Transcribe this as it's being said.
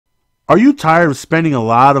Are you tired of spending a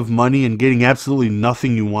lot of money and getting absolutely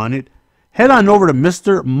nothing you wanted? Head on over to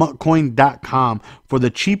MrMutCoin.com for the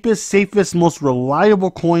cheapest, safest, most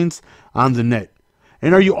reliable coins on the net.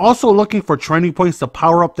 And are you also looking for training points to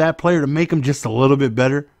power up that player to make him just a little bit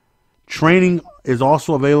better? Training is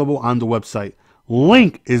also available on the website.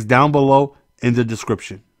 Link is down below in the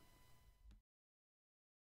description.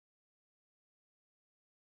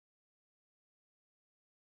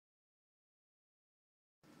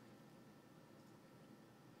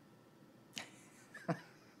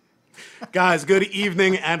 Guys, good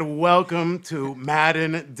evening and welcome to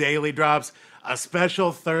Madden Daily Drops, a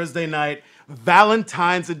special Thursday night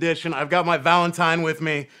Valentine's edition. I've got my Valentine with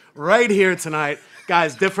me right here tonight.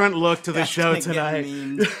 Guys, different look to the show tonight.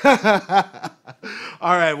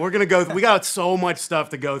 All right, we're going to go. We got so much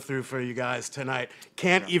stuff to go through for you guys tonight.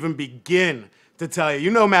 Can't even begin to tell you.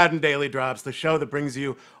 You know Madden Daily Drops, the show that brings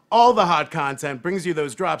you all the hot content, brings you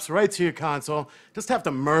those drops right to your console. Just have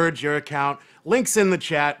to merge your account. Links in the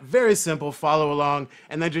chat. Very simple. Follow along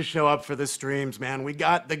and then just show up for the streams, man. We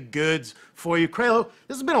got the goods for you. Kralo,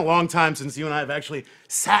 this has been a long time since you and I have actually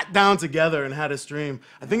sat down together and had a stream.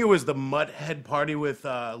 I think it was the MUT head party with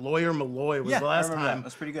Lawyer Malloy was the last time that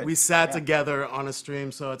was pretty good. we sat together on a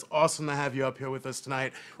stream, so it's awesome to have you up here with us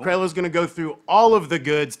tonight. Cool. Kralo's going to go through all of the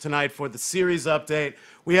goods tonight for the series update.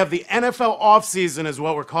 We have the NFL offseason is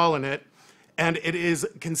what we're calling it, and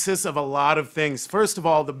it consists of a lot of things. First of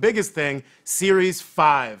all, the biggest thing, Series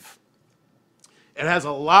 5. It has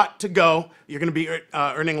a lot to go. You're going to be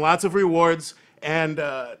earning lots of rewards and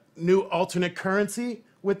new alternate currency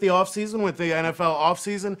with the offseason, with the NFL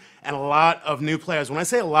offseason, and a lot of new players. When I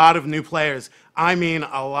say a lot of new players, I mean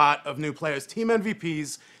a lot of new players. Team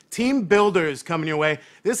MVPs, team builders coming your way.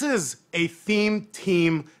 This is a theme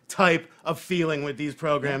team type of feeling with these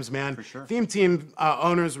programs, man. For sure. Theme team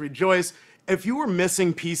owners rejoice. If you were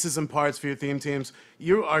missing pieces and parts for your theme teams,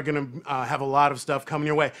 you are going to have a lot of stuff coming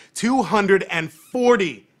your way.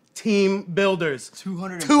 240 team builders.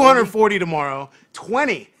 240 tomorrow.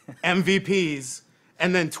 20 MVPs.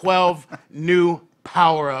 And then 12 new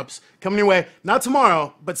power-ups coming your way. Not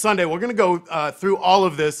tomorrow, but Sunday. We're going to go through all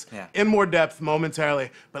of this in more depth momentarily.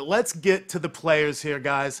 But let's get to the players here,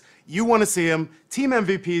 guys. You want to see them. Team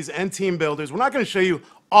MVPs and team builders. We're not going to show you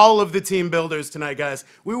all of the team builders tonight, guys.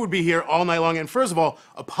 We would be here all night long. And first of all,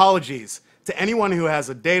 apologies to anyone who has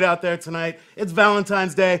a date out there tonight. It's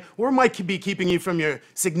Valentine's Day. We might be keeping you from your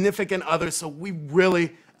significant other, so we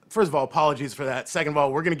really, first of all, apologies for that. Second of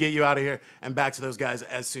all, we're going to get you out of here and back to those guys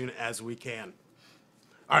as soon as we can.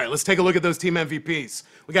 All right, let's take a look at those team MVPs.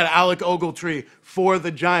 We got Alec Ogletree for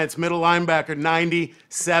the Giants, middle linebacker,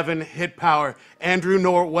 97 hit power. Andrew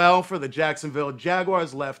Norwell for the Jacksonville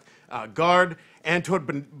Jaguars, left guard.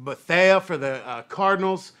 Antoine Bethea for the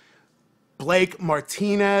Cardinals. Blake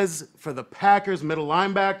Martinez for the Packers, middle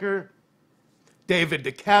linebacker. David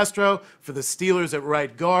DeCastro for the Steelers at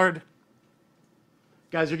right guard.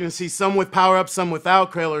 Guys, you're going to see some with power-ups, some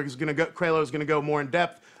without. Kralo is going to go more in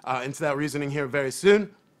depth into that reasoning here very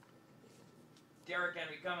soon. Derrick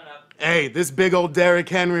Henry coming up. Hey, this big old Derrick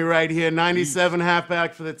Henry right here, 97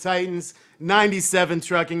 halfback for the Titans, 97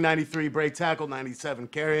 trucking, 93 break tackle, 97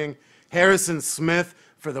 carrying. Harrison Smith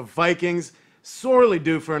for the Vikings, sorely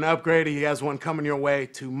due for an upgrade. He has one coming your way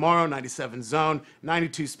tomorrow, 97 zone,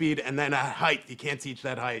 92 speed, and then at height. You can't teach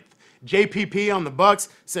that height. JPP on the Bucks,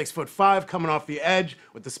 6'5", coming off the edge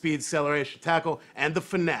with the speed, acceleration, tackle, and the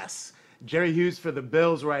finesse. Jerry Hughes for the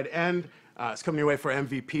Bills, right end. It's coming your way for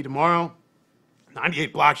MVP tomorrow.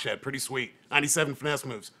 98 block shed, pretty sweet. 97 finesse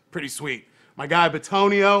moves, pretty sweet. My guy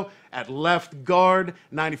Batonio at left guard,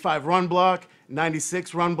 95 run block,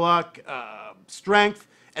 96 run block strength,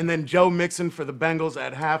 and then Joe Mixon for the Bengals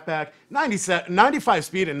at halfback, 95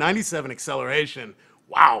 speed and 97 acceleration.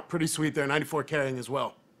 Wow, pretty sweet there, 94 carrying as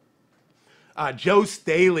well. Joe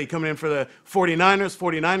Staley coming in for the 49ers.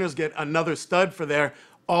 49ers get another stud for their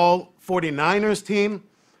all 49ers team.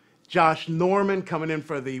 Josh Norman coming in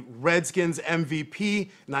for the Redskins MVP,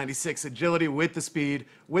 96 agility with the speed,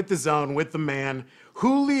 with the zone, with the man.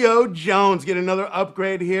 Julio Jones, get another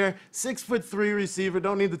upgrade here. 6'3" receiver,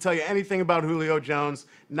 don't need to tell you anything about Julio Jones.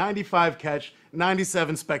 95 catch,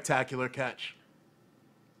 97 spectacular catch.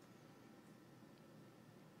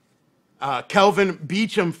 Kelvin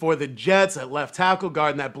Beachum for the Jets at left tackle,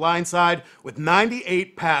 guarding that blind side with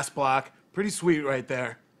 98 pass block. Pretty sweet right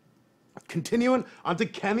there. Continuing on to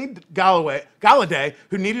Kenny Galladay,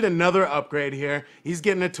 who needed another upgrade here. He's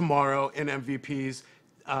getting it tomorrow in MVPs.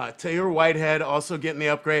 Taylor Whitehead also getting the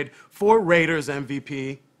upgrade for Raiders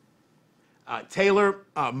MVP. Taylor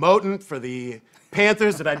Moton for the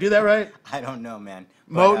Panthers. Did I do that right? I don't know, man.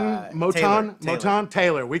 Moton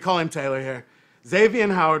Taylor. We call him Taylor here.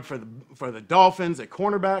 Xavier Howard for the Dolphins at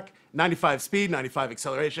cornerback. 95 speed, 95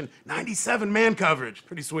 acceleration, 97 man coverage.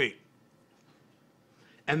 Pretty sweet.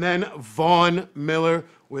 And then Vaughn Miller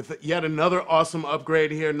with yet another awesome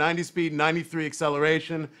upgrade here. 90 speed, 93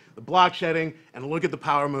 acceleration, the block shedding, and look at the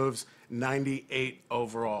power moves, 98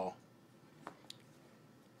 overall.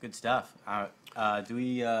 Good stuff.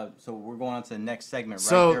 So we're going on to the next segment,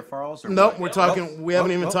 right there, Farles? Nope, we're talking. We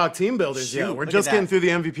haven't even talked team builders yet. We're just getting through the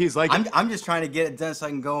MVPs. I'm just trying to get it done so I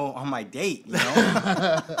can go on my date. You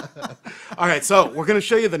know. All right, so we're going to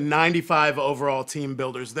show you the 95 overall team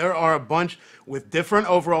builders. There are a bunch with different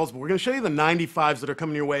overalls, but we're going to show you the 95s that are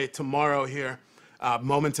coming your way tomorrow here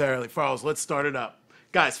momentarily. Farles, let's start it up,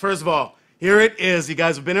 guys. First of all, here it is. You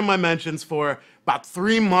guys have been in my mentions for about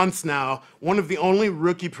 3 months now. One of the only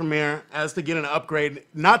rookie premier as to get an upgrade,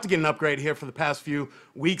 not to get an upgrade here for the past few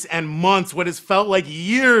weeks and months, what has felt like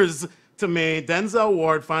years to me. Denzel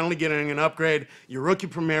Ward finally getting an upgrade. Your rookie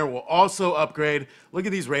premier will also upgrade. Look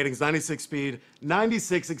at these ratings: 96 speed,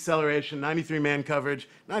 96 acceleration, 93 man coverage,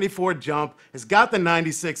 94 jump. Has got the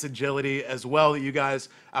 96 agility as well that you guys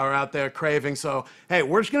are out there craving. So, hey,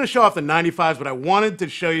 we're just going to show off the 95s, but I wanted to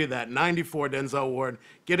show you that 94 Denzel Ward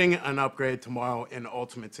getting an upgrade tomorrow in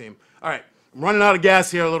Ultimate Team. All right. I'm running out of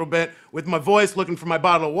gas here a little bit with my voice, looking for my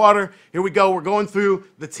bottle of water. Here we go. We're going through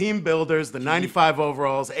the team builders, the 95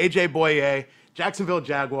 overalls. A.J. Boye, Jacksonville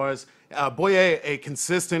Jaguars. Boye, a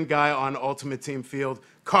consistent guy on Ultimate Team field.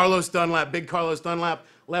 Carlos Dunlap, big Carlos Dunlap,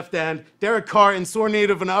 left end. Derek Carr, in sore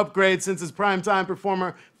need of an upgrade since his primetime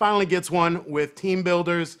performer, finally gets one with team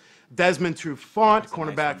builders. Desmond Trufant,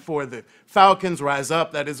 cornerback for the Falcons, rise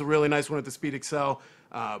up. That is a really nice one at the Speed Excel.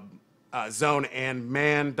 Zone and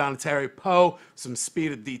man. Donatari Poe, some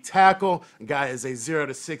speed at D tackle. The guy is a 0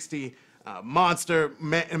 to 60 monster.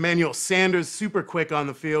 Emmanuel Sanders, super quick on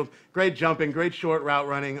the field. Great jumping, great short route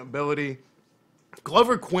running ability.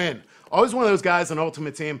 Glover Quinn, always one of those guys on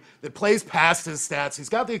Ultimate Team that plays past his stats. He's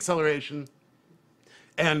got the acceleration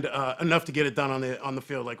and enough to get it done on the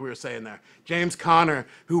field, like we were saying there. James Conner,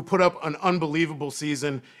 who put up an unbelievable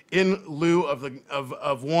season in lieu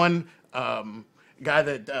of one. Guy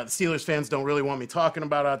that the Steelers fans don't really want me talking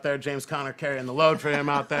about out there. James Conner carrying the load for him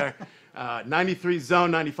out there. 93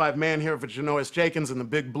 zone, 95 man here for Janoris Jenkins in the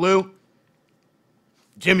big blue.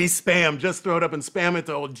 Jimmy Spam, just throw it up and spam it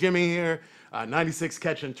to old Jimmy here. 96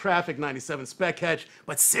 catch in traffic, 97 spec catch,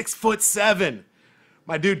 but 6'7".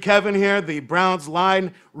 My dude Kevin here, the Browns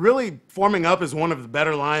line, really forming up as one of the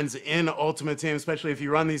better lines in Ultimate Team, especially if you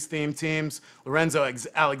run these theme teams. Lorenzo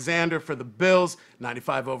Alexander for the Bills,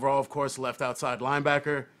 95 overall, of course, left outside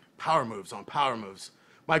linebacker. Power moves on power moves.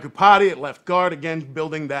 Mike Upati at left guard, again,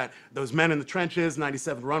 building those men in the trenches,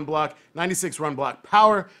 97 run block, 96 run block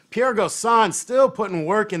power. Pierre Gossan still putting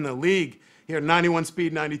work in the league here, 91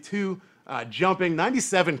 speed, 92 jumping,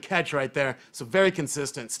 97 catch right there, so very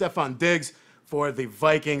consistent. Stephon Diggs for the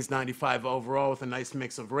Vikings, 95 overall with a nice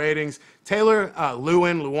mix of ratings. Taylor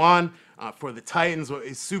Luan for the Titans,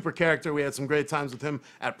 a super character. We had some great times with him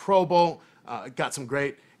at Pro Bowl. Got some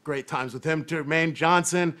great times with him. Jermaine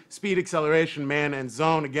Johnson, speed, acceleration, man, and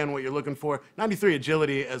zone. Again, what you're looking for. 93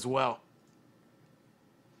 agility as well.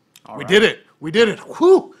 We did it. We did it.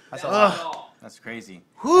 Whew. That's crazy.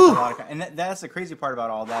 And that's the crazy part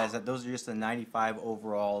about all that is that those are just the 95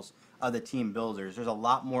 overalls of the team builders. There's a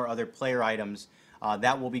lot more other player items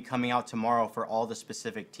that will be coming out tomorrow for all the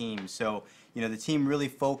specific teams. So, you know, the team really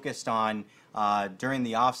focused on during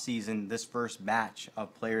the offseason this first batch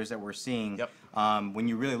of players that we're seeing. Yep. When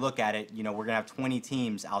you really look at it, you know, we're going to have 20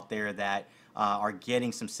 teams out there that are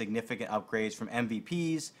getting some significant upgrades from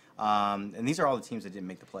MVPs. And these are all the teams that didn't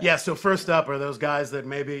make the playoffs. Yeah, so first up are those guys that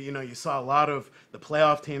maybe, you know, you saw a lot of the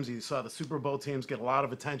playoff teams, you saw the Super Bowl teams get a lot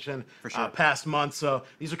of attention past months. So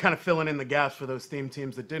these are kind of filling in the gaps for those theme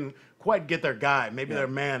teams that didn't quite get their guy, maybe their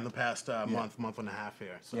man the past month and a half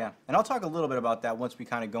here. So. Yeah, and I'll talk a little bit about that once we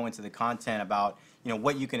kind of go into the content about, you know,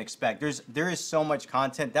 what you can expect. There is so much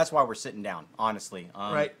content. That's why we're sitting down, honestly.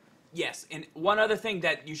 Right. Yes, and one other thing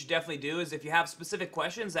that you should definitely do is if you have specific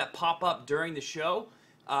questions that pop up during the show,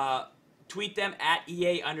 tweet them at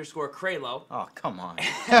EA_Kralo. Oh, come on.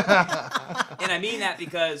 And I mean that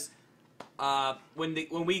because when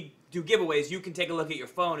we do giveaways, you can take a look at your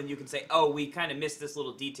phone and you can say, oh, we kind of missed this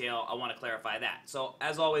little detail. I want to clarify that. So,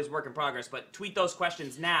 as always, work in progress. But tweet those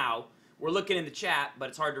questions now. We're looking in the chat, but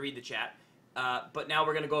it's hard to read the chat. But now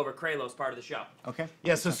we're going to go over Kralo's part of the show. Okay.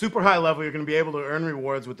 Yeah, so super high level, you're going to be able to earn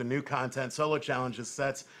rewards with the new content, solo challenges,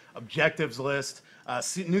 sets, objectives list,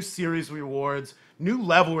 new series rewards, new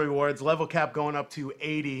level rewards, level cap going up to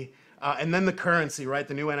 80, and then the currency, right?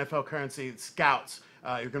 The new NFL currency, scouts.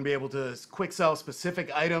 You're going to be able to quick sell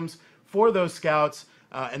specific items for those scouts,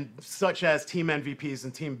 and such as team MVPs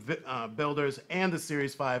and team builders, and the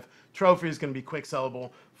Series 5 trophy is going to be quick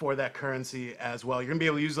sellable for that currency as well. You're going to be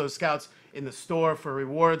able to use those scouts in the store for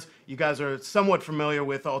rewards. You guys are somewhat familiar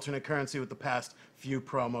with alternate currency with the past few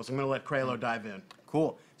promos. I'm going to let Kralo dive in.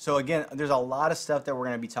 Cool. So again, there's a lot of stuff that we're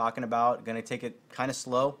going to be talking about. Going to take it kind of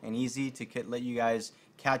slow and easy to let you guys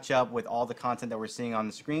catch up with all the content that we're seeing on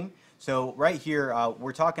the screen. So right here,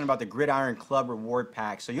 we're talking about the Gridiron Club Reward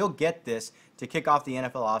Pack. So you'll get this to kick off the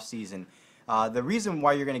NFL offseason. The reason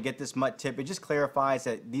why you're going to get this MUT tip, it just clarifies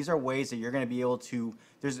that these are ways that you're going to be able to,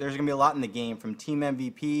 there's going to be a lot in the game, from team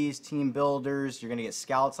MVPs, team builders, you're going to get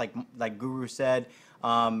scouts like Guru said,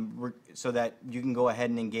 so that you can go ahead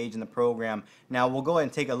and engage in the program. Now we'll go ahead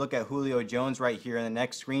and take a look at Julio Jones right here in the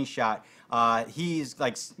next screenshot. He's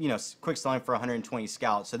like, quick selling for 120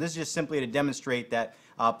 scouts. So this is just simply to demonstrate that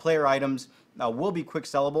player items will be quick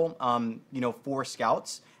sellable, for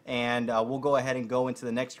scouts. And we'll go ahead and go into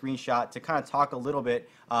the next screenshot to kind of talk a little bit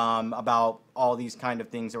about all these kind of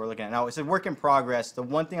things that we're looking at. Now, it's a work in progress. The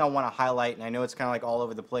one thing I want to highlight, and I know it's kind of like all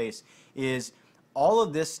over the place, is all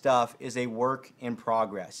of this stuff is a work in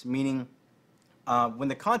progress, meaning when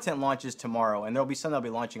the content launches tomorrow, and there'll be some that'll be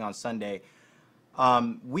launching on Sunday,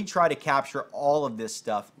 we try to capture all of this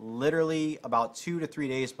stuff literally about 2 to 3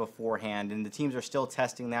 days beforehand, and the teams are still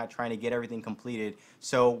testing that, trying to get everything completed.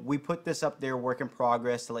 So we put this up there, work in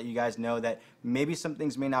progress, to let you guys know that maybe some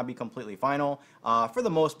things may not be completely final. For the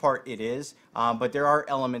most part, it is, but there are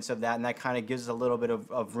elements of that, and that kind of gives us a little bit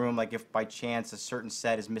of room, like if by chance a certain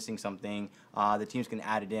set is missing something, the teams can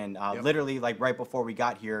add it in. Literally, like right before we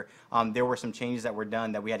got here, there were some changes that were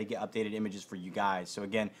done that we had to get updated images for you guys. So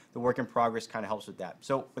again, the work in progress kind of helps with that.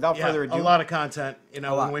 So without further ado, a lot of content.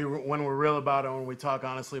 When we're real about it, when we talk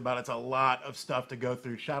honestly about it, it's a lot of stuff to go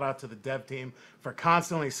through. Shout out to the dev team for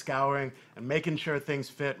constantly scouring and making sure things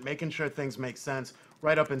fit, making sure things make sense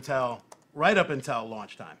right up until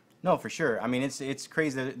launch time. No, for sure. I mean, it's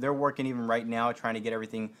crazy. They're working even right now trying to get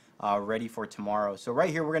everything ready for tomorrow. So right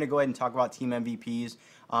here, we're going to go ahead and talk about team MVPs.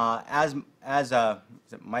 Is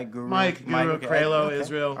it Mike Guru? Mike Guru, okay. Kralo, Okay.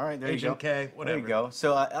 Israel, All right, there Agent you go. K, whatever. There you go.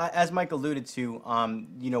 So as Mike alluded to,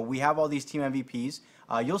 we have all these team MVPs.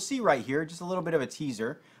 You'll see right here just a little bit of a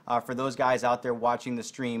teaser for those guys out there watching the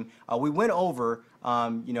stream. We went over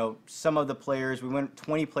some of the players. We went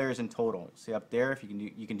 20 players in total. See up there, if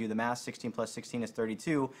you can do the math. 16 plus 16 is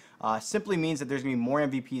 32. Simply means that there's going to be more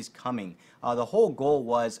MVPs coming. The whole goal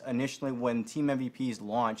was initially when team MVPs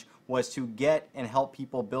launch was to get and help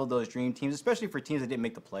people build those dream teams, especially for teams that didn't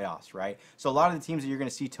make the playoffs, right? So a lot of the teams that you're going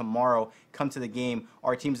to see tomorrow come to the game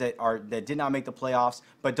are teams that did not make the playoffs,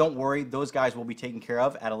 but don't worry, those guys will be taken care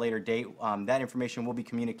of at a later date. That information will be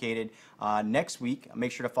communicated next week.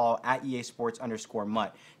 Make sure to follow at EA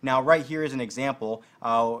Sports_MUT. Now, right here is an example.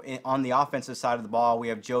 On the offensive side of the ball, we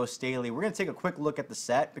have Joe Staley. We're going to take a quick look at the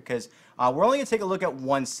set because we're only going to take a look at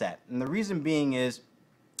one set. And the reason being is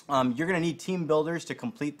you're going to need team builders to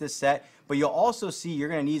complete this set, but you'll also see you're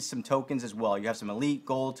going to need some tokens as well. You have some elite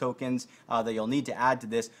gold tokens that you'll need to add to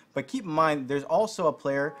this. But keep in mind, there's also a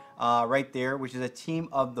player right there, which is a Team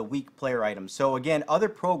of the Week player item. So again, other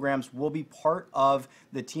programs will be part of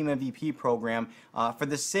the Team MVP program. For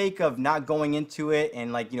the sake of not going into it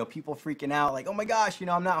and people freaking out, like, oh my gosh,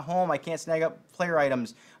 I'm not home, I can't snag up player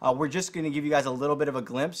items. We're just going to give you guys a little bit of a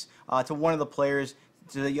glimpse to one of the players,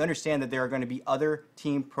 so that you understand that there are going to be other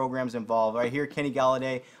team programs involved. Right here, Kenny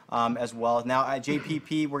Galladay as well. Now at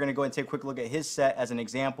JPP, we're going to go ahead and take a quick look at his set as an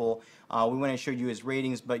example. We want to show you his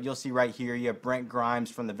ratings, but you'll see right here you have Brent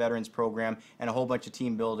Grimes from the Veterans Program and a whole bunch of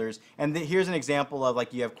team builders. And here's an example of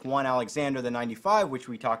you have Quan Alexander, the 95, which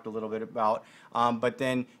we talked a little bit about. But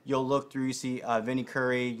then you'll look through, you see Vinny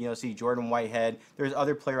Curry, see Jordan Whitehead. There's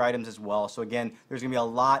other player items as well. So again, there's going to be a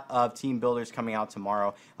lot of team builders coming out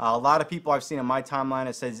tomorrow. A lot of people I've seen on my timeline,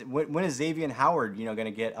 it says, when is Xavier Howard, going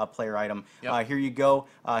to get a player item? Yep. Here you go.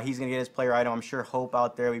 He's going to get his player item. I'm sure Hope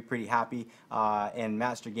out there will be pretty happy, and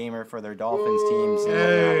Master Gamer for their Dolphins teams.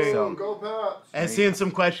 Hey. So, go Pats! And seeing some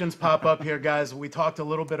questions pop up here, guys. We talked a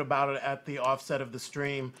little bit about it at the offset of the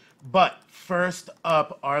stream. But first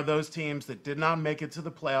up are those teams that did not make it to the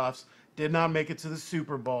playoffs, did not make it to the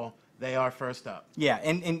Super Bowl. They are first up. Yeah,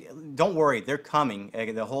 and don't worry, they're coming.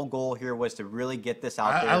 The whole goal here was to really get this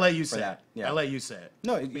out there. I let you say that. it. Yeah. I let you say it.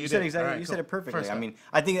 No, you said exactly. Right, you cool. said it perfectly. First I up. mean,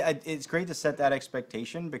 I think it's great to set that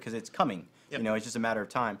expectation because it's coming. Yep. It's just a matter of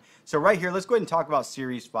time. So right here, let's go ahead and talk about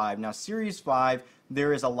Series 5. Now, Series 5,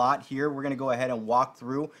 there is a lot here. We're going to go ahead and walk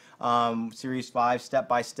through Series 5 step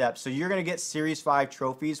by step. So you're going to get Series 5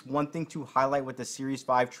 trophies. One thing to highlight with the Series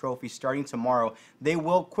 5 trophy starting tomorrow, they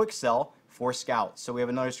will quick sell for scouts. So we have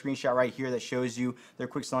another screenshot right here that shows you they're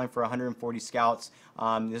quick selling for 140 scouts.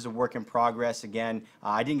 This is a work in progress. Again,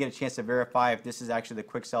 I didn't get a chance to verify if this is actually the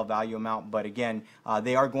quick sell value amount, but again,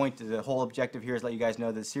 they are going to, the whole objective here is let you guys know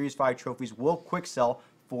that the Series 5 trophies will quick sell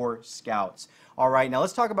for scouts. All right, now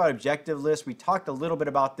let's talk about objective lists. We talked a little bit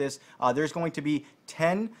about this. There's going to be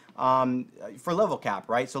 10 for level cap,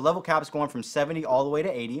 right? So level cap is going from 70 all the way to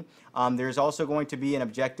 80. There's also going to be an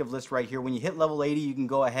objective list right here. When you hit level 80, you can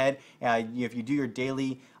go ahead, if you do your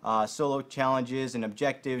daily solo challenges and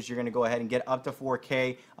objectives, you're going to go ahead and get up to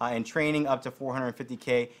 4K and training up to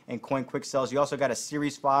 450K and coin quick sells. You also got a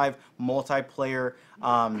Series 5 multiplayer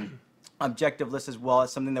objective list as well.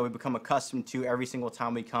 It's something that we become accustomed to every single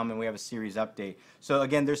time we come and we have a series update. So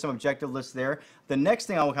again, there's some objective lists there. The next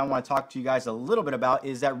thing I want to talk to you guys a little bit about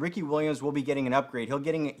is that Ricky Williams will be getting an upgrade.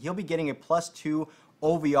 He'll be getting a +2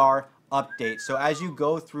 OVR update. So as you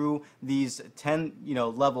go through these 10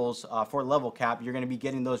 levels for level cap, you're going to be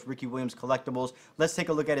getting those Ricky Williams collectibles. Let's take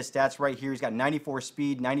a look at his stats right here. He's got 94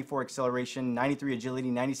 speed, 94 acceleration, 93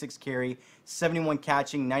 agility, 96 carry, 71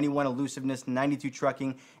 catching, 91 elusiveness, 92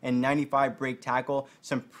 trucking, and 95 break tackle.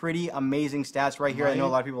 Some pretty amazing stats right here. I know a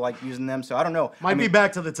lot of people like using them, so I don't know. Might be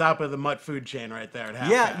back to the top of the MUT food chain right there at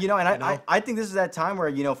half. Yeah, I think this is that time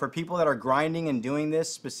where, for people that are grinding and doing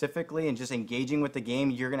this specifically and just engaging with the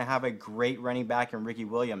game, you're going to have a great running back in Ricky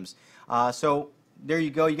Williams. So there you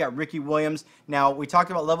go. You got Ricky Williams. Now, we talked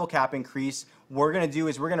about level cap increase. What we're going to do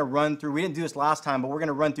is we're going to run through. We didn't do this last time, but we're going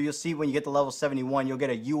to run through. You'll see when you get to level 71, you'll get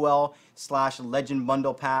a UL/Legend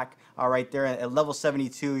Bundle Pack. Right there at level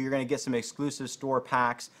 72, you're going to get some exclusive store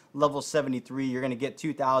packs. Level 73, you're going to get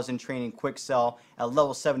 2,000 training quick sell. At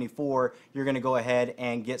level 74, you're going to go ahead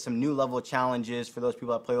and get some new level challenges for those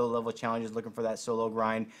people that play low level challenges looking for that solo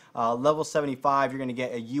grind. Level 75, you're going to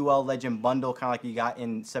get a UL Legend Bundle, kind of like you got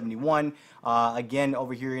in 71. Again,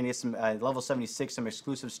 over here, you're going to get some level 76, some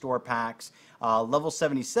exclusive store packs. Level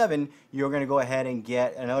 77, you're going to go ahead and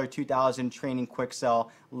get another 2,000 training quick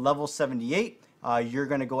sell. Level 78, you're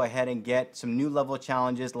going to go ahead and get some new level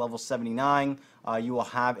challenges. Level 79, you will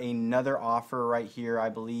have another offer right here, I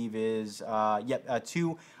believe is,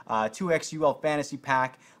 2x UL Fantasy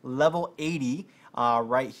Pack. Level 80,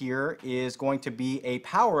 right here is going to be a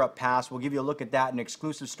power-up pass. We'll give you a look at that, an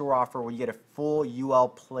exclusive store offer where you get a full UL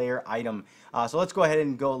player item. So let's go ahead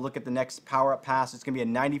and go look at the next power-up pass. It's going to be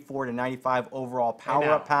a 94 to 95 overall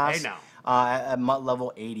power-up pass. At MUT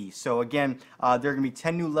level 80. So again, there are going to be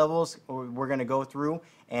 10 new levels we're going to go through,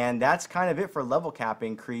 and that's kind of it for level cap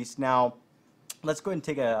increase. Now, let's go ahead and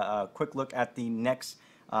take a quick look at the next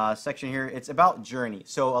section here. It's about journey.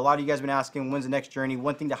 So a lot of you guys have been asking, when's the next journey?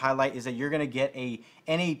 One thing to highlight is that you're going to get a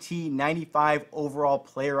NAT 95 overall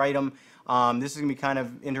player item. This is going to be kind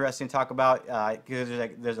of interesting to talk about because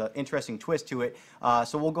there's an interesting twist to it.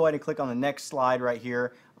 So we'll go ahead and click on the next slide right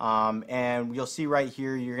here. And you'll see right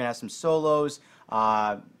here, you're going to have some solos.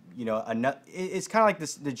 It's kind of like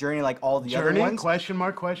the journey like all the other ones. Question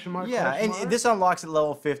mark, question mark, yeah, question and mark? this unlocks at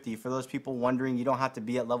level 50. For those people wondering, you don't have to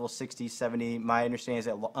be at level 60, 70. My understanding is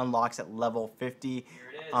it unlocks at level 50. Here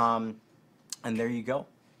it is. And there you go.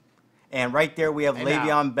 And right there we have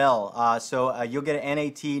Le'Veon Bell. So you'll get an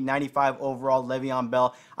NAT 95 overall Le'Veon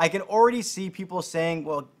Bell. I can already see people saying,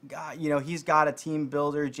 well, God, he's got a team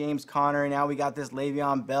builder, James Conner, and now we got this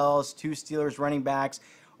Le'Veon Bell, 2 Steelers running backs.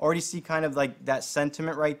 Already see kind of like that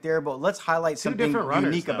sentiment right there, but let's highlight something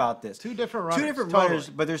unique about this. Two different runners. Two different runners,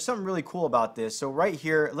 but there's something really cool about this. So right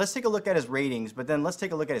here, let's take a look at his ratings, but then let's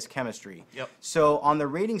take a look at his chemistry. Yep. So on the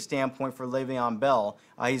rating standpoint for Le'Veon Bell,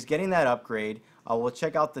 he's getting that upgrade. We'll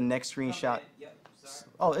check out the next screenshot. Yep,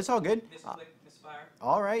 sorry. Oh, it's all good. Misfire.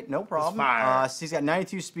 All right, no problem. So he's got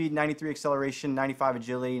 92 speed, 93 acceleration, 95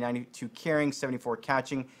 agility, 92 carrying, 74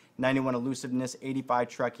 catching, 91 elusiveness, 85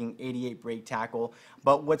 trucking, 88 break tackle.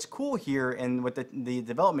 But what's cool here and what the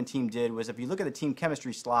development team did was if you look at the team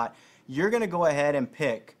chemistry slot, you're going to go ahead and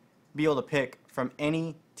be able to pick from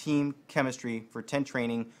any team chemistry for 10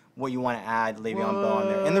 training what you want to add Le'Veon Bell on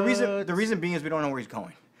there. And the reason being is we don't know where he's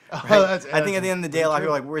going. Right? I think at the end of the day, a lot of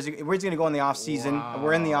people are like, where's he going to go in the off season? Wow.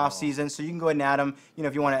 We're in the off season, so you can go ahead and add him.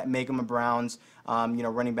 If you want to make him a Browns,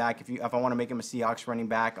 running back. If I want to make him a Seahawks running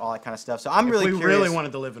back, all that kind of stuff. So I'm really curious. If we really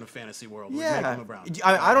wanted to live in a fantasy world, we'd make him a Browns.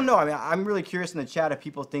 I don't know. I mean, I'm really curious in the chat if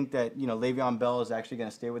people think that Le'Veon Bell is actually going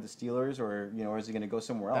to stay with the Steelers, or or is he going to go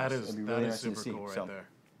somewhere else? It'd be really interesting to see. Cool right there.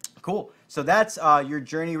 Cool. So that's your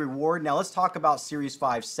journey reward. Now let's talk about Series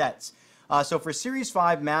 5 sets. So for Series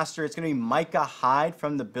 5 Master, it's going to be Micah Hyde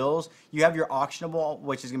from the Bills. You have your auctionable,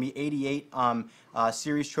 which is going to be 88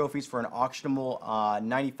 series trophies for an auctionable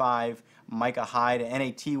 95 Micah Hyde. An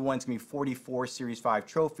NAT one's going to be 44 Series 5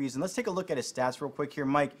 trophies. And let's take a look at his stats real quick here,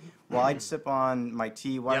 Mike. While I sip on my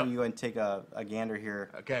tea, why don't you go ahead and take a gander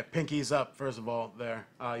here? Okay, pinkies up, first of all, there.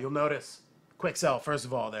 You'll notice. Quick sell, first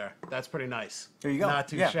of all, there. That's pretty nice. There you go. Not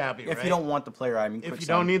too shabby, right? If you don't want the player, I mean, if you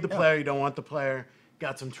don't need the player, you don't want the player.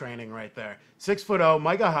 Got some training right there. 6'0",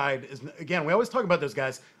 Micah Hyde is, again, we always talk about those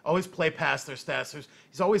guys, always play past their stats.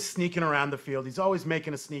 He's always sneaking around the field. He's always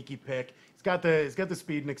making a sneaky pick. He's got the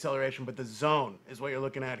speed and acceleration, but the zone is what you're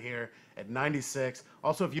looking at here at 96.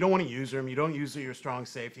 Also, if you don't want to use him, you don't use your strong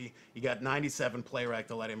safety, you got 97 play rec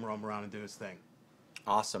to let him roam around and do his thing.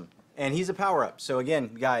 Awesome. And he's a power-up. So again,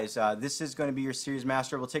 guys, this is going to be your Series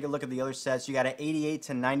Master. We'll take a look at the other sets. You got an 88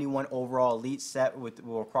 to 91 overall Elite set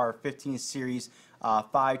will require 15 Series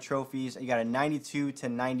 5 trophies. You got a 92 to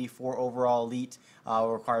 94 overall Elite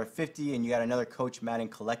will require 50, and you got another Coach Madden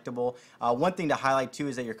collectible. One thing to highlight too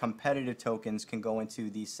is that your competitive tokens can go into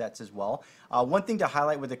these sets as well. One thing to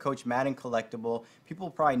highlight with the Coach Madden collectible, people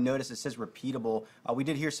probably notice it says repeatable. We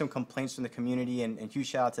did hear some complaints from the community, and huge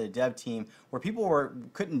shout out to the dev team, where people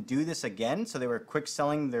couldn't do this again, so they were quick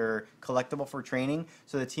selling their collectible for training.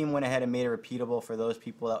 So the team went ahead and made it repeatable for those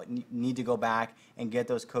people that need to go back and get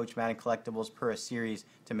those Coach Madden collectibles per a series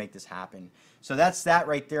to make this happen. So that's that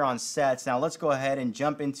right there on sets. Now let's go ahead and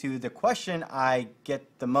jump into the question I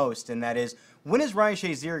get the most, and that is, when is Ryan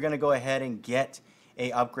Shazier going to go ahead and get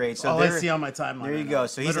a upgrade? So I see on my timeline. There you go.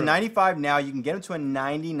 So he's a 95 now. You can get him to a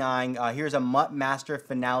 99. Here's a MUT Master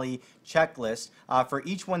Finale checklist for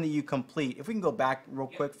each one that you complete. If we can go back real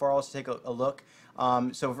quick for us to take a look.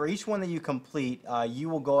 So for each one that you complete, you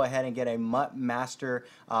will go ahead and get a MUT Master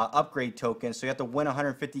upgrade token. So you have to win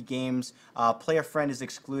 150 games. Play a friend is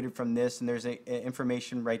excluded from this, and there's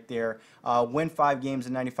information right there. Win 5 games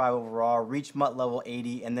in 95 overall, reach MUT level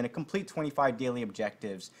 80, and then complete 25 daily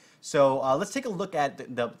objectives. So let's take a look at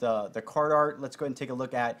the card art. Let's go ahead and take a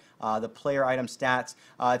look at the player item stats.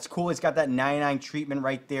 It's cool. It's got that 99 treatment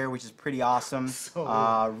right there, which is pretty awesome.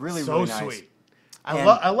 Really nice. Sweet.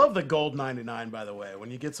 I love the gold 99, by the way.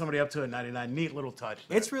 When you get somebody up to a 99, neat little touch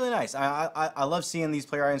there. It's really nice. I love seeing these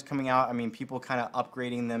player items coming out. I mean, people kind of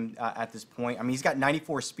upgrading them at this point. I mean, he's got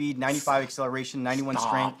 94 speed, 95 acceleration, 91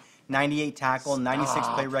 strength, 98 tackle, 96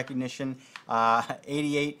 play recognition,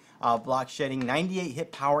 88 block shedding, 98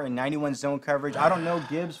 hit power, and 91 zone coverage. I don't know,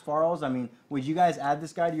 Gibbs, Farles, I mean, would you guys add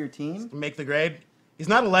this guy to your team? Make the grade? He's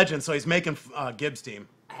not a legend, so he's making Gibbs' team.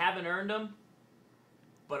 I haven't earned him,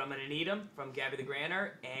 but I'm going to need him from Gabby the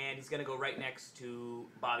Granter, and he's going to go right next to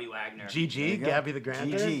Bobby Wagner. GG, Gabby the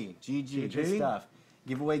Granter. GG, good stuff.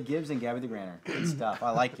 Give away Gibbs and Gabby the Granter. Good stuff.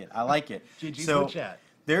 I like it. I like it. GG's so, in the chat.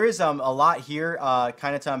 There is a lot here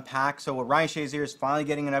kind of to unpack. So Ryan Shazier is finally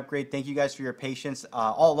getting an upgrade. Thank you guys for your patience.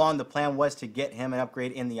 All along, the plan was to get him an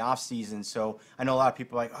upgrade in the offseason. So I know a lot of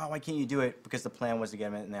people are like, oh, why can't you do it? Because the plan was to get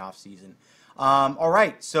him in the offseason. All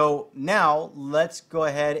right, so now let's go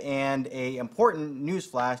ahead and a important news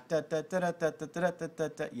flash.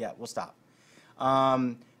 Yeah, we'll stop.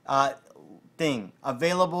 Thing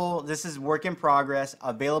available. This is work in progress.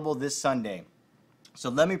 Available this Sunday. So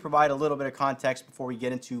let me provide a little bit of context before we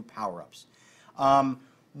get into power-ups.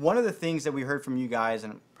 One of the things that we heard from you guys,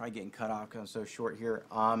 and I'm probably getting cut off because I'm so short here.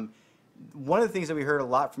 One of the things that we heard a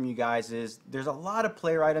lot from you guys is there's a lot of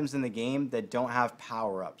player items in the game that don't have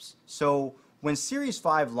power-ups. So when Series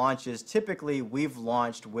 5 launches, typically we've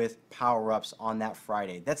launched with power-ups on that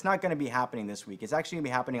Friday. That's not going to be happening this week. It's actually going to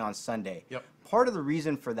be happening on Sunday. Yep. Part of the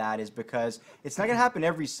reason for that is because it's not going to happen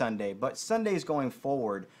every Sunday, but Sundays going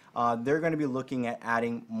forward, they're going to be looking at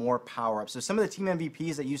adding more power-ups. So some of the team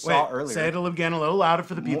MVPs that you saw earlier. Say it again a little louder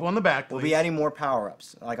for the people in the back, please. We'll be adding more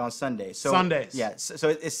power-ups, like on Sundays. So, Sundays. Yeah, so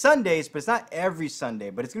it's Sundays, but it's not every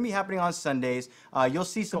Sunday, but it's going to be happening on Sundays. You'll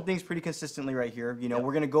see some things pretty consistently right here. You know,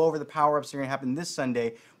 we're going to go over the power-ups that are going to happen this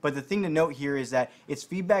Sunday, but the thing to note here is that it's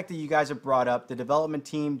feedback that you guys have brought up. The development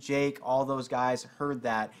team, Jake, all those guys heard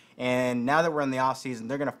that. And now that we're in the offseason,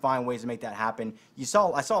 they're going to find ways to make that happen. I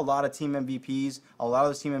saw a lot of team MVPs. A lot of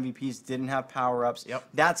those team MVPs didn't have power-ups. Yep.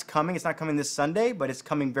 That's coming. It's not coming this Sunday, but it's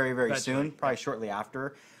coming very, very soon, probably shortly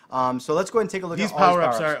after. So let's go ahead and take a look at these all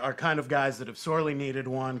power-ups. These power-ups are kind of guys that have sorely needed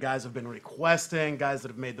one, guys have been requesting, guys that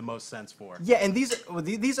have made the most sense for. Yeah, and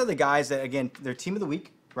these are the guys that, again, they're team of the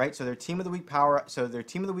week, right? So they're team of the week so they're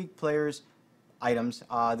team of the week players items.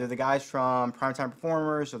 They're the guys from Primetime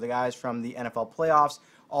Performers or the guys from the NFL playoffs.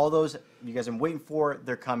 All those you guys have been waiting for,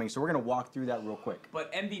 they're coming. So we're going to walk through that real quick.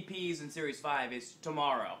 But MVPs in Series 5 is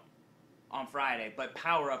tomorrow. on Friday, but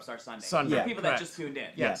power-ups are Sunday. Sunday, For people that correct. just tuned in.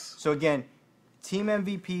 Yes. So again, team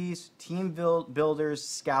MVPs, team builders,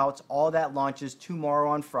 scouts, all that launches tomorrow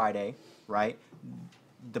on Friday, right?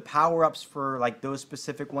 The power-ups for like those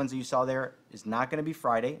specific ones that you saw there is not going to be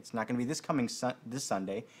Friday. It's not going to be this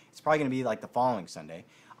Sunday. It's probably going to be like the following Sunday.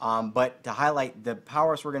 But to highlight, the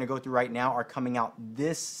power-ups we're going to go through right now are coming out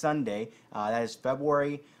this Sunday. That is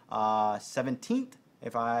February 17th,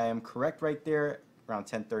 if I am correct right there, around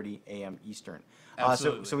 10:30 a.m. Eastern.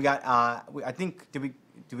 So we got, I think, did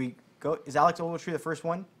we go, is Alex Ogletree the first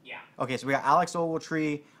one? Yeah. Okay, so we got Alex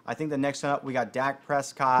Ogletree. I think the next one up, we got Dak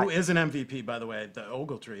Prescott. Who is an MVP, by the way, the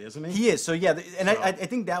Ogletree, isn't he? He is. So, yeah, I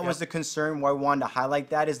think that was the concern why we wanted to highlight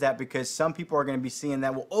that, is that because some people are going to be seeing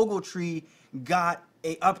that, well, Ogletree got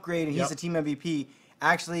a upgrade and he's a team MVP.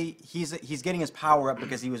 Actually, he's getting his power up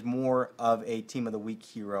because he was more of a Team of the Week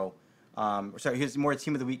hero. Sorry, he was more a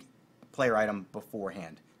Team of the Week player item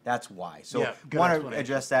beforehand. That's why. So want to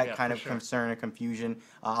address that kind of concern and confusion.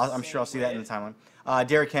 I'm sure I'll see that in the timeline.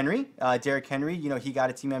 Derrick Henry, you know, he got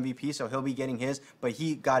a team MVP, so he'll be getting his, but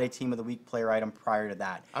he got a Team of the Week player item prior to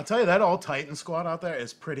that. I'll tell you, that all Titan squad out there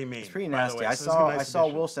is pretty mean. It's pretty by the nasty. way, I so it's a nice saw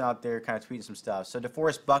addition. Wilson out there kind of tweeting some stuff. So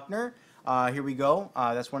DeForest Buckner, here we go.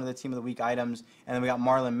 That's one of the Team of the Week items. And then we got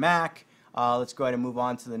Marlon Mack. Let's go ahead and move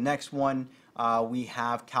on to the next one. We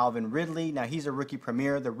have Calvin Ridley. Now, he's a rookie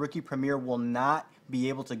premier. The rookie premier will not be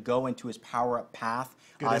able to go into his power-up path.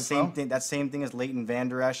 Same thing. That same thing as Leighton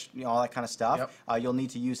Vander Esch, you know, all that kind of stuff. You'll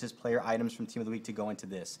need to use his player items from Team of the Week to go into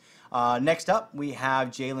this. Next up, we have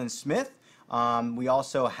Jalen Smith. We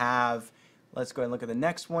also have, let's go ahead and look at the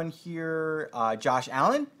next one here, Josh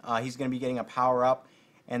Allen. He's going to be getting a power-up.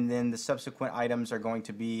 And then the subsequent items are going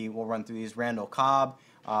to be, we'll run through these, Randall Cobb.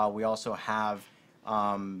 We also have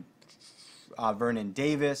Vernon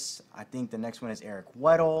Davis. I think the next one is Eric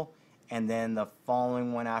Weddle. And then the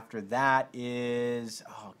following one after that is,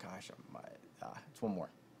 oh gosh, it's one more,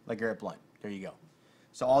 LeGarrette Blount. There you go.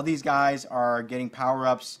 So all these guys are getting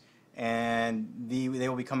power-ups, and they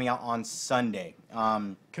will be coming out on Sunday.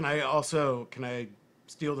 Can I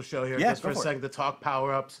steal the show here just for a second to talk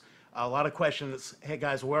power-ups? A lot of questions. Hey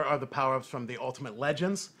guys, where are the power-ups from the Ultimate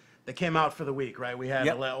Legends? They came out for the week, right? We had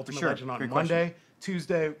the Ultimate Legend on Monday,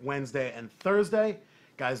 Tuesday, Wednesday, and Thursday.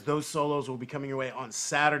 Guys, those solos will be coming your way on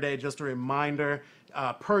Saturday. Just a reminder,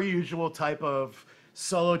 per usual type of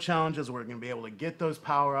solo challenges, we're going to be able to get those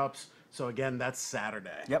power-ups. So again, that's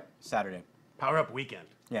Saturday. Yep, Saturday. Power-up weekend.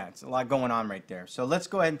 Yeah, it's a lot going on right there. So let's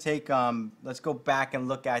go ahead and take, let's go back and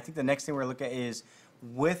look at, I think the next thing we're going to look at is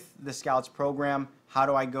with the Scouts program, how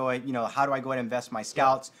do I go ahead and invest my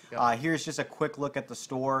Scouts? Here's just a quick look at the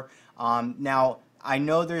store. Now, I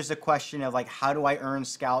know there's a question of like, how do I earn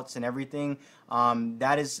Scouts and everything?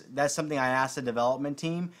 That's something I asked the development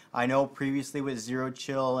team. I know previously with Zero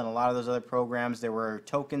Chill and a lot of those other programs, there were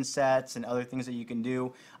token sets and other things that you can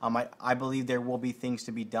do. I believe there will be things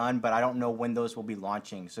to be done, but I don't know when those will be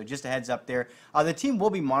launching. So just a heads up there. The team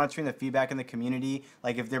will be monitoring the feedback in the community.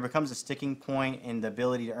 Like if there becomes a sticking point in the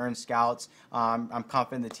ability to earn Scouts, I'm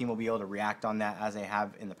confident the team will be able to react on that as they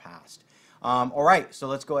have in the past. All right, so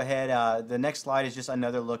let's go ahead. The next slide is just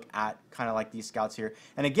another look at kind of like these Scouts here.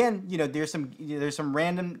 And again, you know, there's some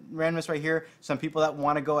randomness right here. Some people that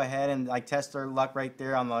want to go ahead and like test their luck right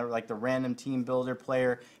there on the random team builder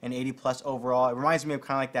player and 80+ overall. It reminds me of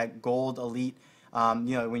kind of like that gold elite.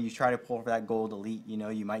 You know, when you try to pull for that gold elite, you know,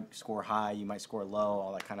 you might score high, you might score low,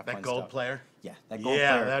 all that kind of fun stuff. That gold player? Yeah, that gold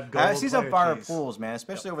player. That gold player. I've seen some fire pools, man,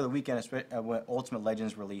 especially over the weekend when Ultimate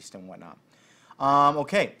Legends released and whatnot.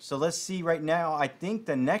 Okay, so let's see right now. I think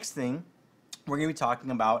the next thing we're going to be talking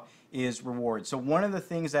about is rewards. So one of the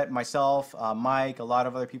things that myself, Mike, a lot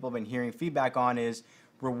of other people have been hearing feedback on is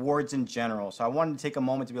rewards in general. So I wanted to take a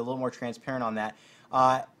moment to be a little more transparent on that.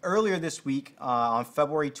 Earlier this week, on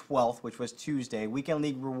February 12th, which was Tuesday, Weekend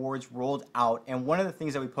League rewards rolled out. And one of the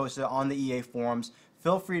things that we posted on the EA forums,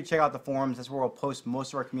 feel free to check out the forums. That's where we'll post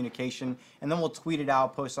most of our communication. And then we'll tweet it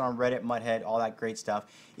out, post it on Reddit, Muthead, all that great stuff,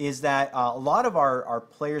 is that a lot of our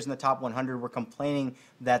players in the top 100 were complaining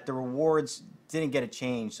that the rewards didn't get a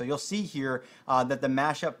change. So you'll see here that the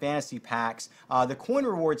mashup fantasy packs, the coin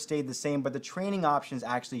reward stayed the same, but the training options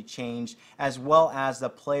actually changed, as well as the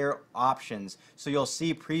player options. So you'll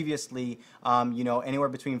see previously, you know, anywhere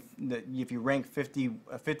between, if you rank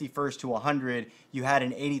 51st to 100, you had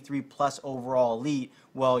an 83+ overall elite.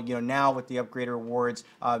 Well, you know, now with the upgraded rewards,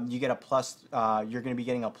 you get a plus. You're going to be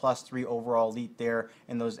getting a +3 overall elite there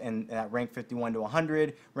in those, and that rank 51 to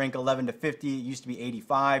 100, rank 11 to 50. It used to be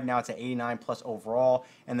 85. Now it's at 89+ overall,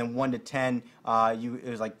 and then 1 to 10, it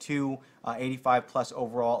was like 2 85+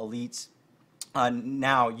 overall elites.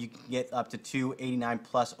 now you can get up to 2 89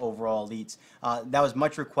 plus overall elites. That was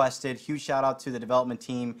much requested. Huge shout out to the development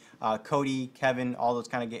team, Cody, Kevin, all those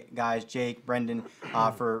kind of guys, Jake, Brendan,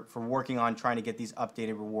 for working on trying to get these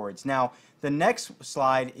updated rewards. Now, the next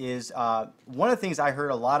slide is one of the things I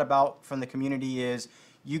heard a lot about from the community is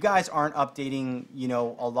you guys aren't updating, you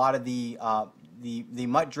know, a lot of the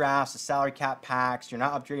MUT drafts, the salary cap packs. You're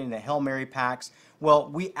not updating the Hail Mary packs. Well,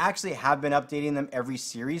 we actually have been updating them every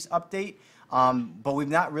series update. But we've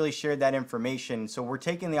not really shared that information. So we're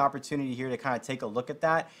taking the opportunity here to kind of take a look at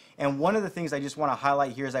that. And one of the things I just want to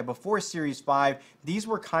highlight here is that before Series 5, these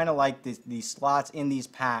were kind of like these slots in these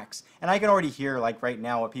packs. And I can already hear like right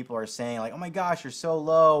now what people are saying, like, oh my gosh, you're so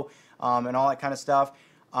low, and all that kind of stuff.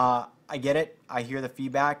 I get it. I hear the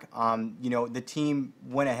feedback. You know, the team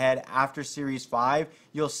went ahead after Series 5.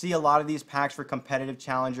 You'll see a lot of these packs for competitive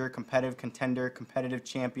challenger, competitive contender, competitive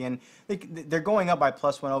champion. They're going up by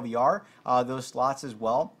 +1 OVR, those slots as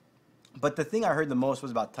well. But the thing I heard the most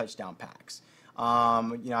was about touchdown packs. You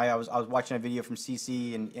know, I was watching a video from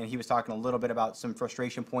CC, and he was talking a little bit about some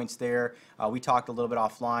frustration points there. We talked a little bit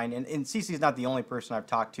offline, and CC is not the only person I've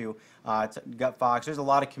talked to. Gut Fox, there's a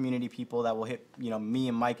lot of community people that will hit, you know, me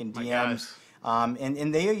and Mike in DMs.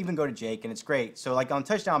 And they even go to Jake, and it's great. So like on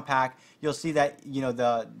touchdown pack, you'll see that, you know,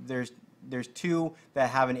 there's two that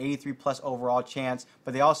have an 83 plus overall chance,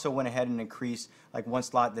 but they also went ahead and increased like one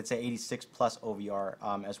slot that's at 86 plus OVR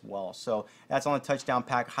as well. So that's on the touchdown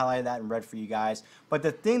pack. Highlighted that in red for you guys. But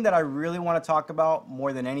the thing that I really want to talk about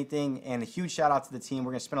more than anything, and a huge shout out to the team,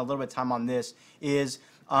 we're going to spend a little bit of time on this, is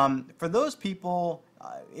for those people,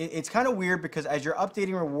 it's kind of weird because as you're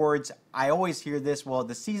updating rewards, I always hear this, well,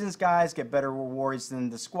 the seasons guys get better rewards than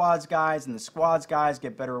the squads guys, and the squads guys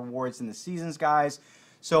get better rewards than the seasons guys.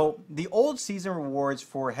 So the old season rewards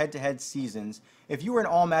for head-to-head seasons, if you were an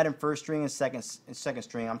all Madden first string and second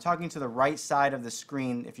string, I'm talking to the right side of the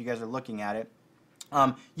screen if you guys are looking at it,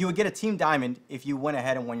 you would get a team diamond if you went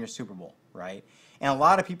ahead and won your Super Bowl, right? And a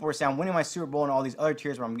lot of people were saying, I'm winning my Super Bowl and all these other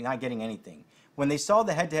tiers where I'm not getting anything. When they saw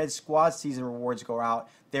the head-to-head squad season rewards go out,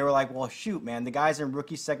 they were like, well, shoot, man, the guys in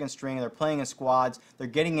rookie second string, they're playing in squads, they're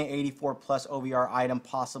getting an 84 plus OVR item,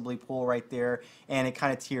 possibly pull right there, and it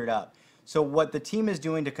kind of tiered up. So what the team is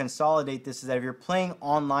doing to consolidate this is that if you're playing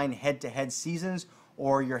online head-to-head seasons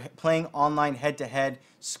or you're playing online head-to-head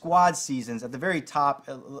squad seasons, at the very top,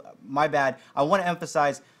 my bad, I want to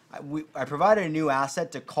emphasize, I provided a new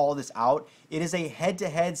asset to call this out. It is a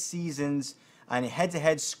head-to-head seasons and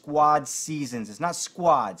head-to-head squad seasons. It's not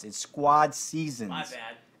squads, it's squad seasons. My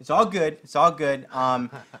bad. It's all good. It's all good.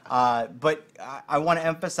 But I want to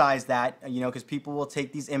emphasize that, you know, because people will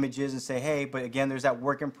take these images and say, hey, but again, there's that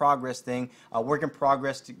work in progress thing, work in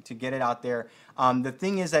progress to get it out there. The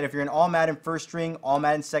thing is that if you're an all Madden first string, all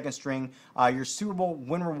Madden second string, your Super Bowl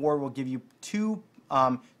win reward will give you two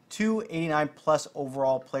 89 plus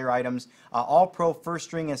overall player items. All pro first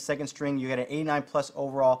string and second string, you get an 89 plus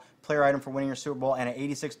overall player item for winning your Super Bowl and an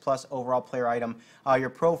 86 plus overall player item. Your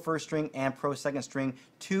pro first string and pro second string,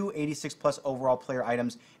 two 86 plus overall player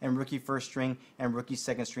items, and rookie first string and rookie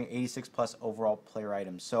second string 86 plus overall player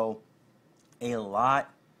items. So a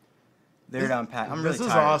lot there to unpack. I'm really tired. This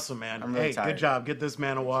is awesome, man. I'm really hey, tired. Good job. Get this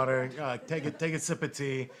man a water. Take a sip of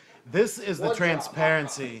tea. This is the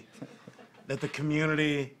transparency that the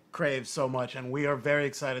community craves so much, and we are very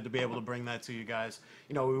excited to be able to bring that to you guys.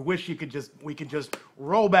 You know, we wish we could just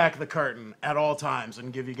roll back the curtain at all times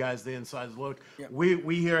and give you guys the inside look. Yep.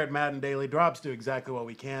 We here at Madden Daily Drops do exactly what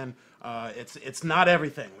we can. It's not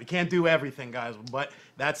everything. We can't do everything, guys, but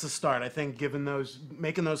that's the start. I think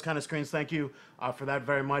making those kind of screens, thank you for that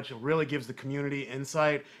very much. It really gives the community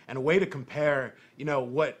insight and a way to compare, you know,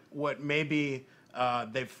 what maybe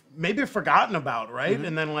they've maybe forgotten about, right? Mm-hmm.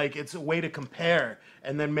 And then like it's a way to compare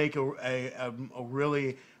and then make a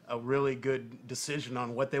really good decision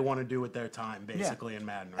on what they want to do with their time, basically, in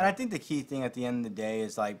Madden. Right? And I think the key thing at the end of the day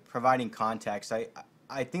is like providing context.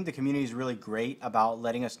 I think the community is really great about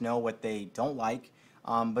letting us know what they don't like,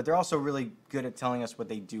 but they're also really good at telling us what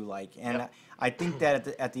they do like. And yep. I think that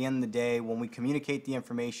at the end of the day, when we communicate the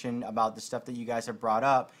information about the stuff that you guys have brought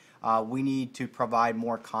up, we need to provide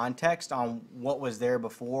more context on what was there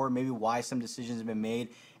before, maybe why some decisions have been made.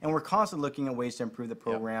 And we're constantly looking at ways to improve the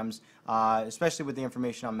programs, yep. Especially with the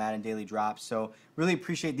information on Madden Daily Drops. So really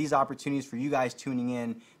appreciate these opportunities for you guys tuning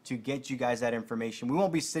in to get you guys that information. We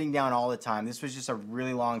won't be sitting down all the time. This was just a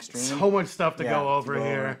really long stream. So much stuff to go over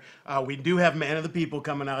here. We do have Man of the People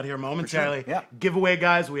coming out here momentarily. Sure. Yep. Giveaway,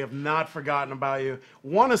 guys, we have not forgotten about you.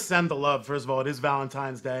 Want to send the love. First of all, it is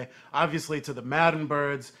Valentine's Day. Obviously to the Madden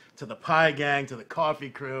Birds, to the Pie Gang, to the Coffee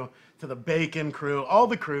Crew, to the Bacon crew, all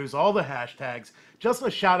the crews, all the hashtags. Just a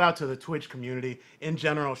shout out to the Twitch community in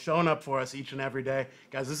general, showing up for us each and every day.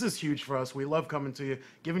 Guys, this is huge for us. We love coming to you,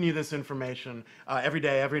 giving you this information every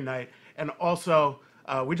day, every night. And also,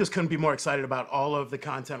 we just couldn't be more excited about all of the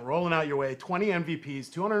content rolling out your way. 20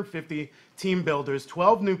 MVPs, 250 team builders,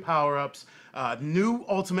 12 new power-ups, new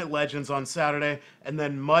Ultimate Legends on Saturday, and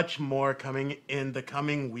then much more coming in the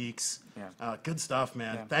coming weeks. Yeah. Good stuff,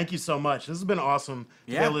 man. Yeah. Thank you so much. This has been awesome to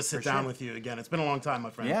be Yeah, able to sit for down sure. with you again. It's been a long time,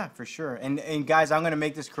 my friend. Yeah, for sure. And guys, I'm gonna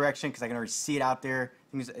make this correction because I can already see it out there.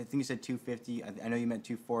 I think you said 250. I know you meant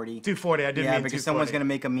 240. 240, I did Yeah, mean because 240. someone's gonna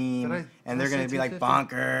make a meme Did I and they're gonna say be like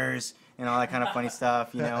 250? bonkers and all that kind of funny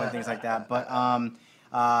stuff, you know, and things like that. But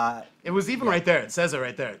It was even right there. It says it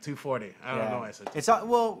right there, 240. I don't know why I said 240. It's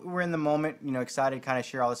well, we're in the moment, you know, excited to kind of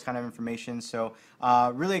share all this kind of information. So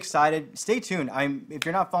really excited. Stay tuned. If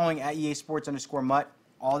you're not following at EA Sports _MUT,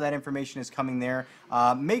 all that information is coming there.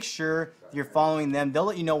 Make sure you're following them. They'll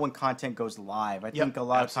let you know when content goes live. I think a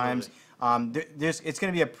lot of times it's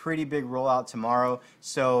going to be a pretty big rollout tomorrow.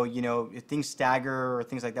 So, you know, if things stagger or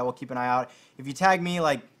things like that, we'll keep an eye out. If you tag me,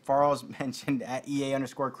 like Farrell's mentioned, at EA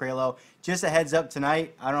 _Cralo, just a heads up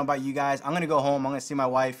tonight. I don't know about you guys. I'm going to go home. I'm going to see my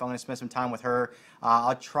wife. I'm going to spend some time with her.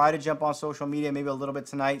 I'll try to jump on social media maybe a little bit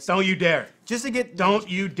tonight. Don't you dare. Just to get... Don't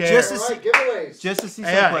you dare. Just to All see, right, giveaways. just to see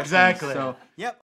some Yeah, questions. exactly. So, yep.